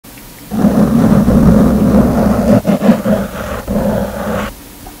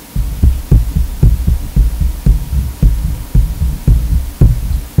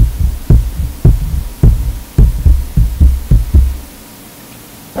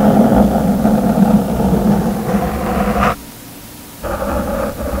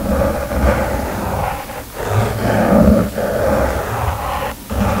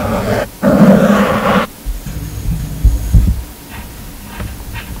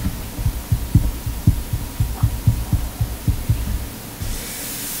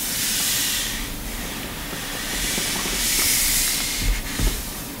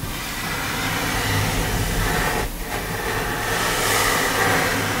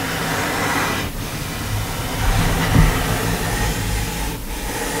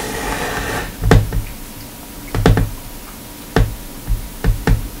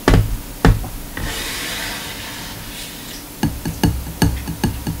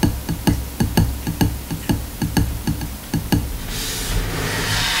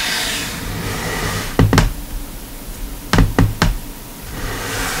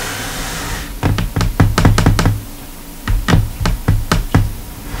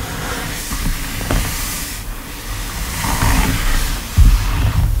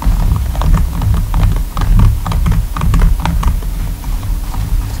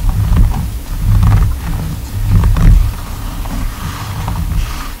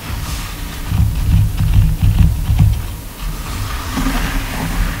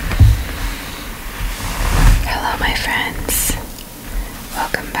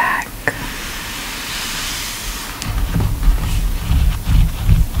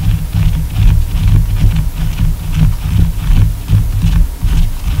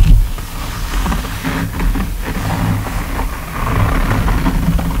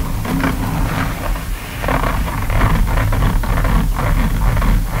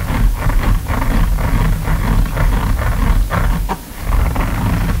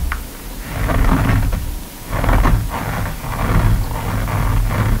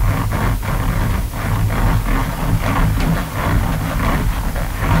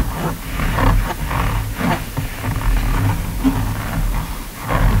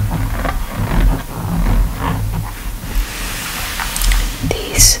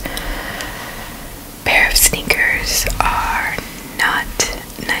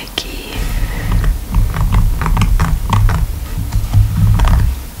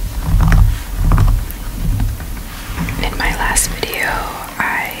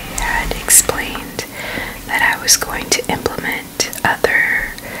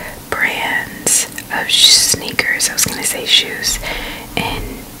sneakers, I was gonna say shoes,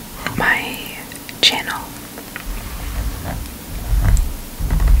 in my channel.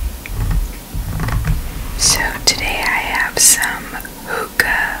 So today I have some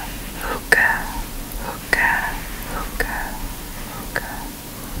Hoka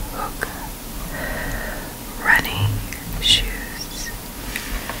running shoes.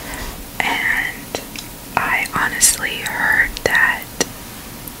 And I honestly heard that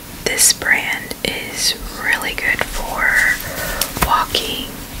this brand is really good for walking.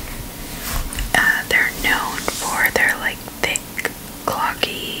 They're known for their like thick,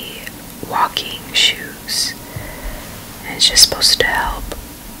 cloggy walking shoes. And it's just supposed to help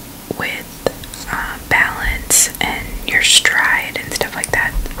with balance and your stride and stuff like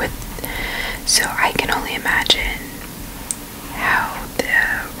that. So I can only imagine how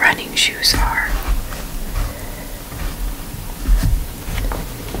the running shoes are.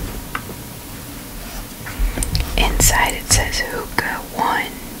 Inside it says Hoka 1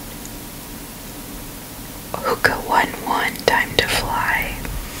 time to fly.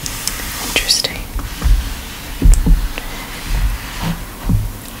 Interesting.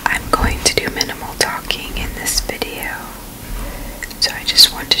 I'm going to do minimal talking in this video, so I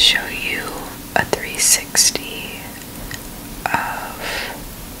just want to show you a 360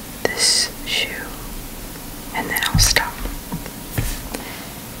 of this shoe, and then I'll stop.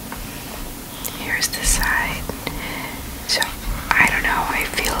 Here's the side. So I don't know how I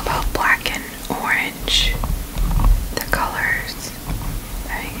feel about black and orange, the colors.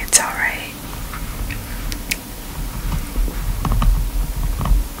 I think it's alright.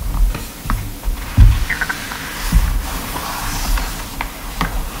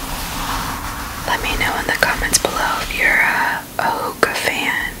 Let me know in the comments below if you're a Hoka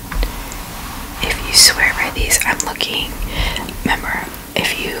fan. If you swear by these, I'm looking. Remember,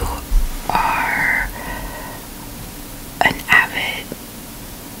 if you are an avid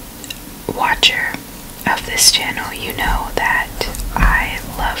watcher of this channel, you know that I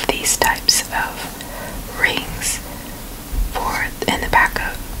love these types of rings for in the back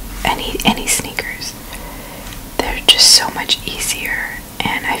of any sneakers. They're just so much easier,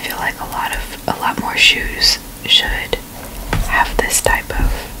 and I feel like a lot more shoes should have this type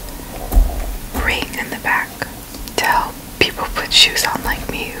of ring in the back to help people put shoes on like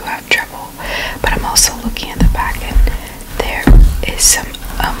me who have trouble. But I'm also looking at the back, and there is some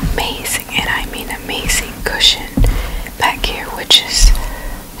amazing, and I mean amazing, cushion back here, which is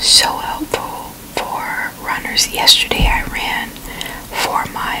so helpful for runners. Yesterday I ran 4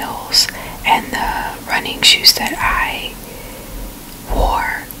 miles, and the running shoes that I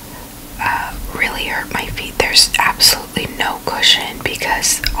wore really hurt my feet. There's absolutely no cushion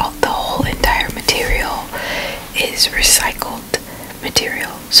because the whole entire material is recycled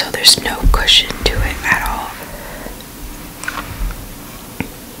material, so there's no cushion to it at all.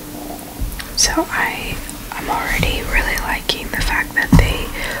 So I'm already really liking the fact that they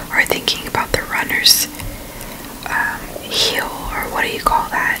are thinking about the runner's heel, or what do you call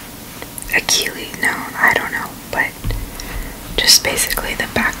that? Achilles? No, I don't know, but just basically the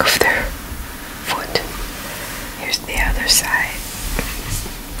back of their foot. Here's the other side.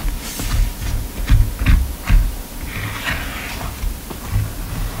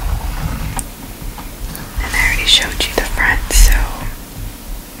 And I already showed you the front, so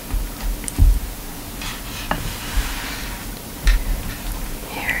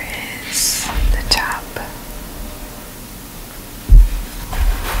here is the top.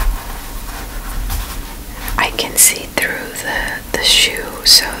 I can see through the shoe,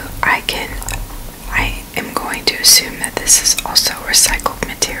 so I am going to assume that this is also recycled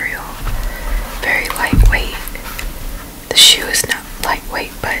material. Very lightweight. The shoe is not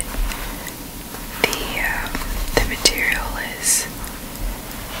lightweight, but the material is.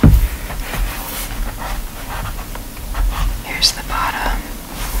 Here's the bottom.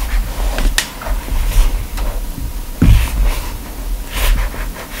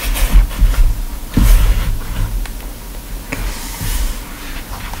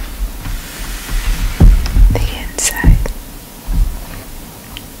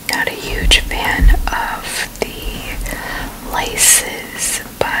 Not a huge fan of the laces,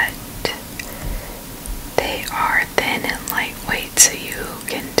 but they are thin and lightweight, so you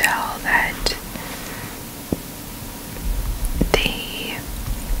can tell that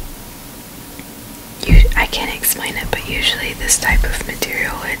I can't explain it, but usually this type of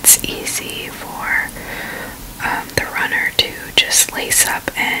material, it's easy for the runner to just lace up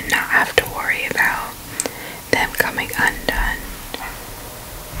and not have to worry about them coming undone.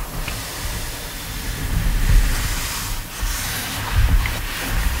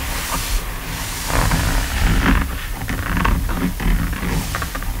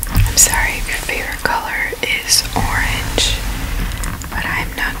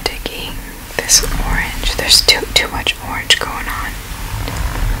 there's too much orange going on.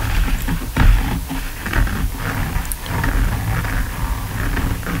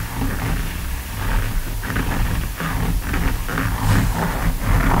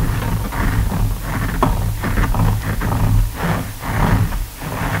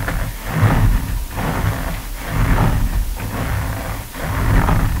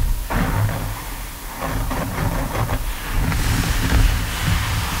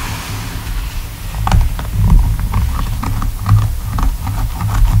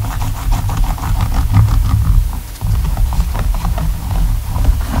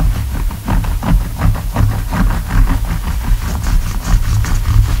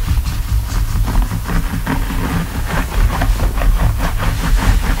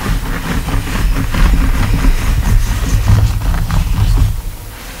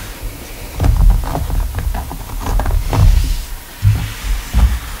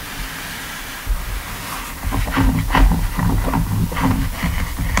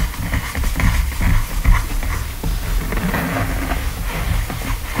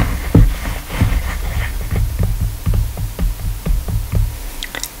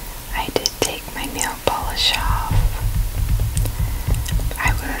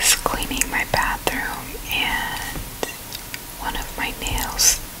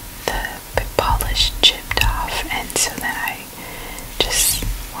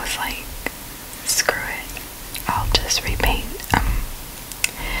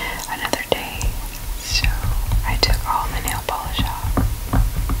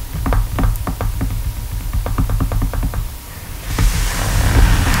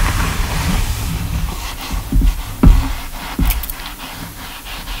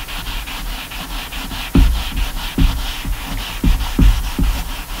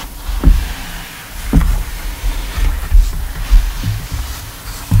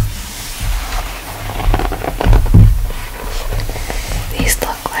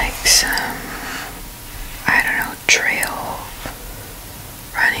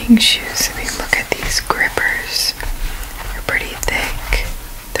 Shoes. I mean, look at these grippers. They're pretty thick.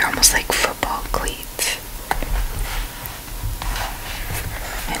 They're almost like football cleats.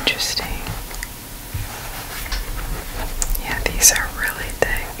 Interesting. Yeah, these are really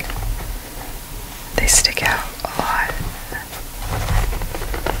thick. They stick out a lot.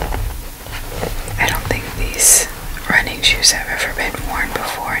 I don't think these running shoes have ever been worn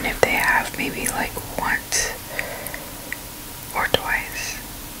before, and if they have, maybe like once or twice.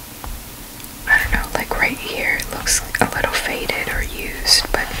 I don't know, like right here it looks a little faded or used,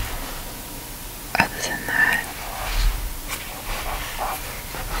 but other than that,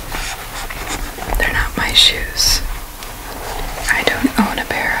 they're not my shoes. I don't own a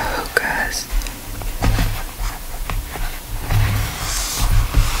pair of Hokas.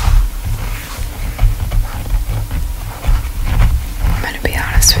 I'm gonna be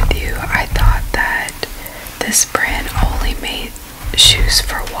honest with you, I thought that this brand only made shoes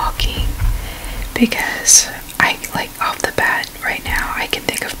for walking, because I, like, off the bat right now, I can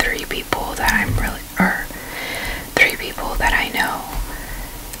think of three people that I know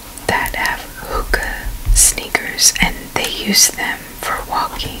that have Hoka sneakers and they use them for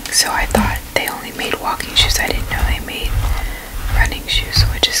walking. So I thought they only made walking shoes. I didn't know they made running shoes,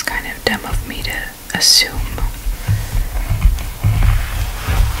 which is kind of dumb of me to assume.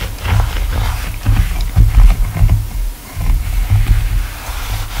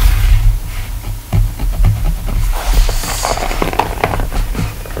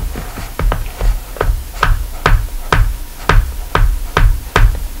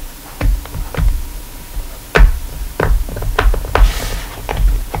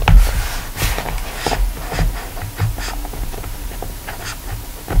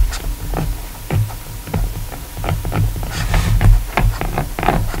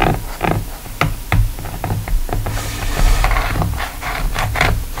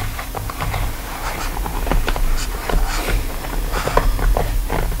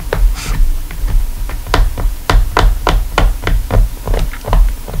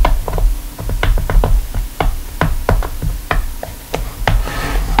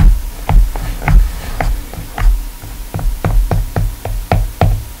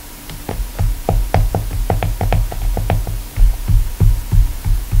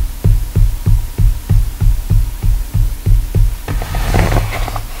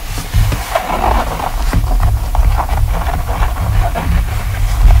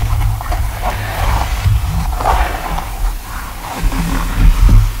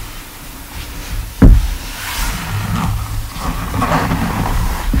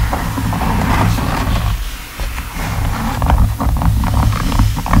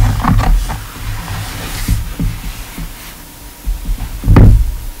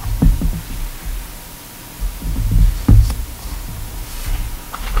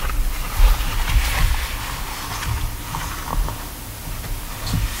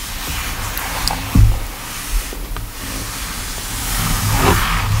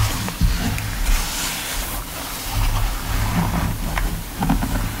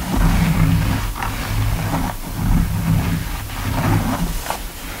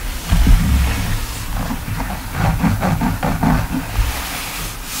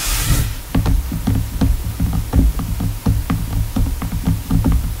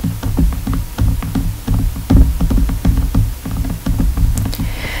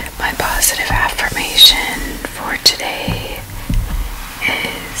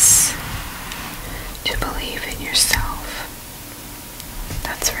 yourself.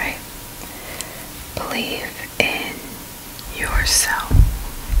 That's right. Believe in yourself.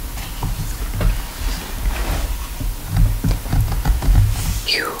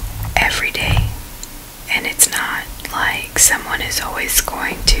 You every day. And it's not like someone is always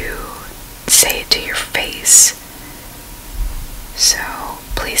going to say it to your face. So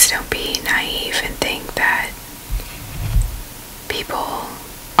please don't be naive and think that people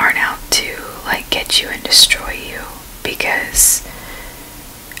aren't out to get you and destroy you, because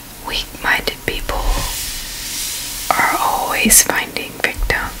weak-minded people are always finding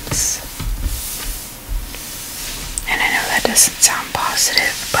victims. And I know that doesn't sound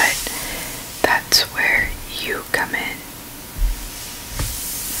positive, but that's where you come in.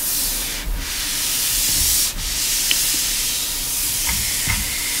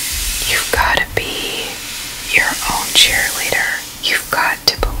 You've got to be your own cheerleader. You've got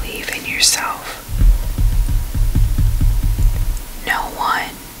to believe in yourself. No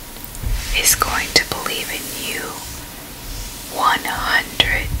one is going to believe in you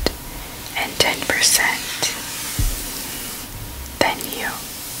 110% than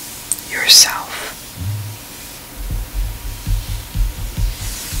yourself.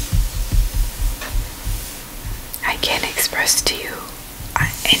 I can't express to you,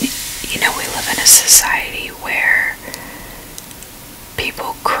 we live in a society where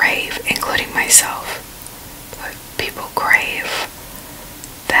people crave, including myself, but people crave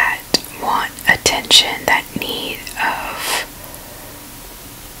that want attention, that need of,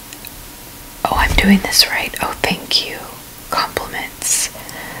 oh, I'm doing this right, oh, thank you, compliments,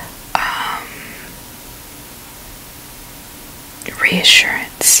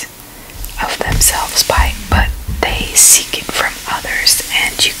 reassurance of themselves but they seek it from others,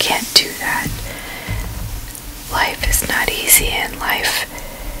 and you can't do that. Life is not easy, and life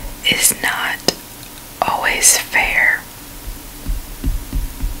is not always fair.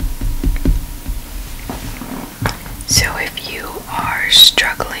 So if you are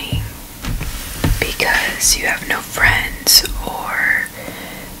struggling because you have no friends, or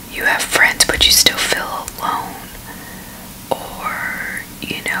you have friends but you still feel alone, or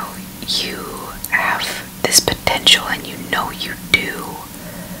you have this potential and you do,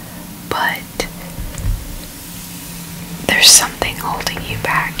 but there's something holding you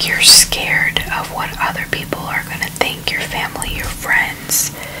back. You're scared of what other people are going to think, your family, your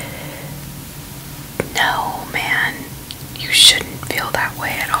friends. No, man, you shouldn't feel that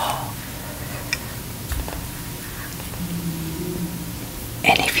way at all.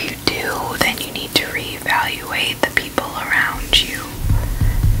 And if you do, then you need to reevaluate the people around you.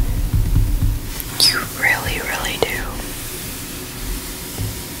 You really, really do.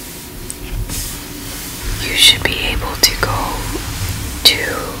 You should be able to go to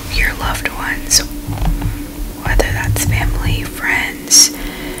your loved ones, whether that's family, friends,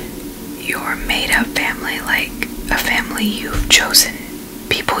 your made-up family, like a family you've chosen,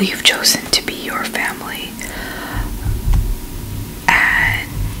 people you've chosen to be your family, and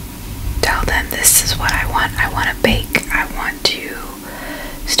tell them, this is what I want. I want to bake. I want to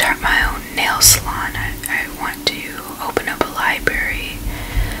start my own nail salon. I want to open up a library.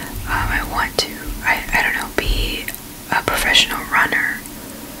 I want to, I don't know, be a professional runner.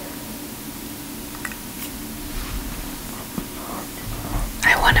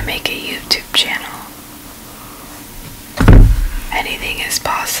 I want to make a YouTube channel. Anything is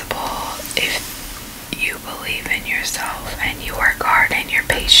possible if you believe in yourself and you work hard and you're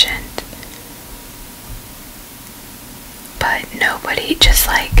patient. But nobody, just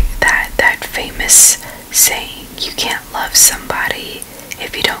like that famous saying, you can't love somebody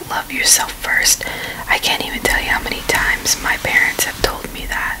if you don't love yourself first. I can't even tell you how many times my parents have told me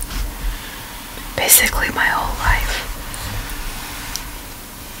that. Basically my whole life.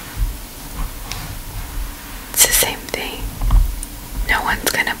 It's the same thing. No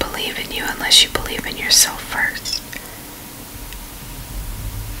one's gonna believe in you unless you believe in yourself first.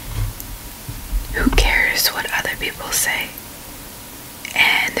 Who cares what other people say?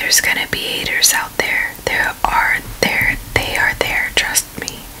 And there's gonna be haters out there. They are there, trust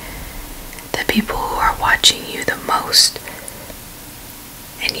me. The people who are watching you the most,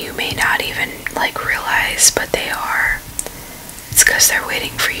 and you may not even realize, but they are. It's because they're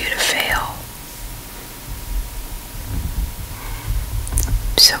waiting for you to fail.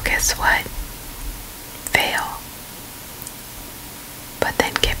 So guess what? Fail. But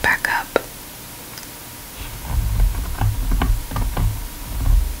then get back up.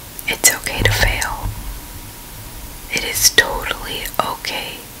 It's okay to fail. It is totally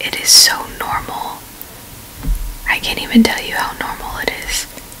okay. It is so normal. I can't even tell you how normal it is.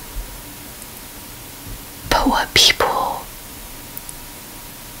 But But what people,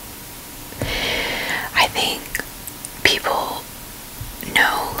 I think people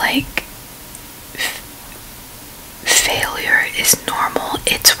know, like, failure is normal.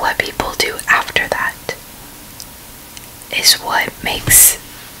 It's what people do after that is what makes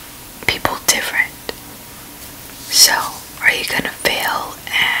people different. So, are you gonna fail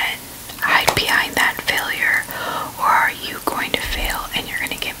and hide behind that failure, or are you going to fail and you're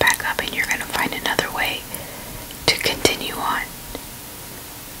gonna get back up and you're gonna find another way to continue on?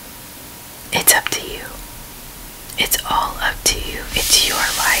 It's up to you. It's all up to you. It's your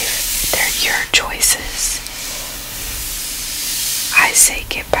life. They're your choices. I say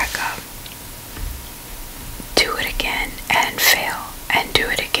get back up. Do it again and fail, and do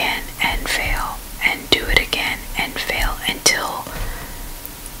it again and fail, and do it again and fail until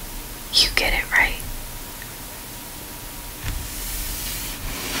you get it right.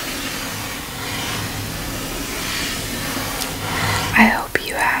 I hope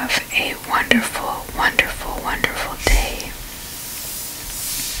you have a wonderful, wonderful, wonderful day.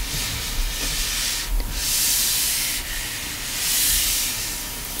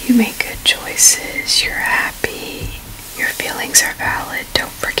 You make good choices. You're happy. Your feelings are valid.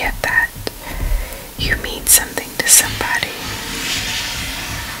 Don't forget that. You mean something to somebody.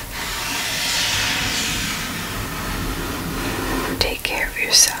 Take care of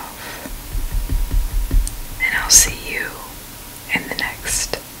yourself. And I'll see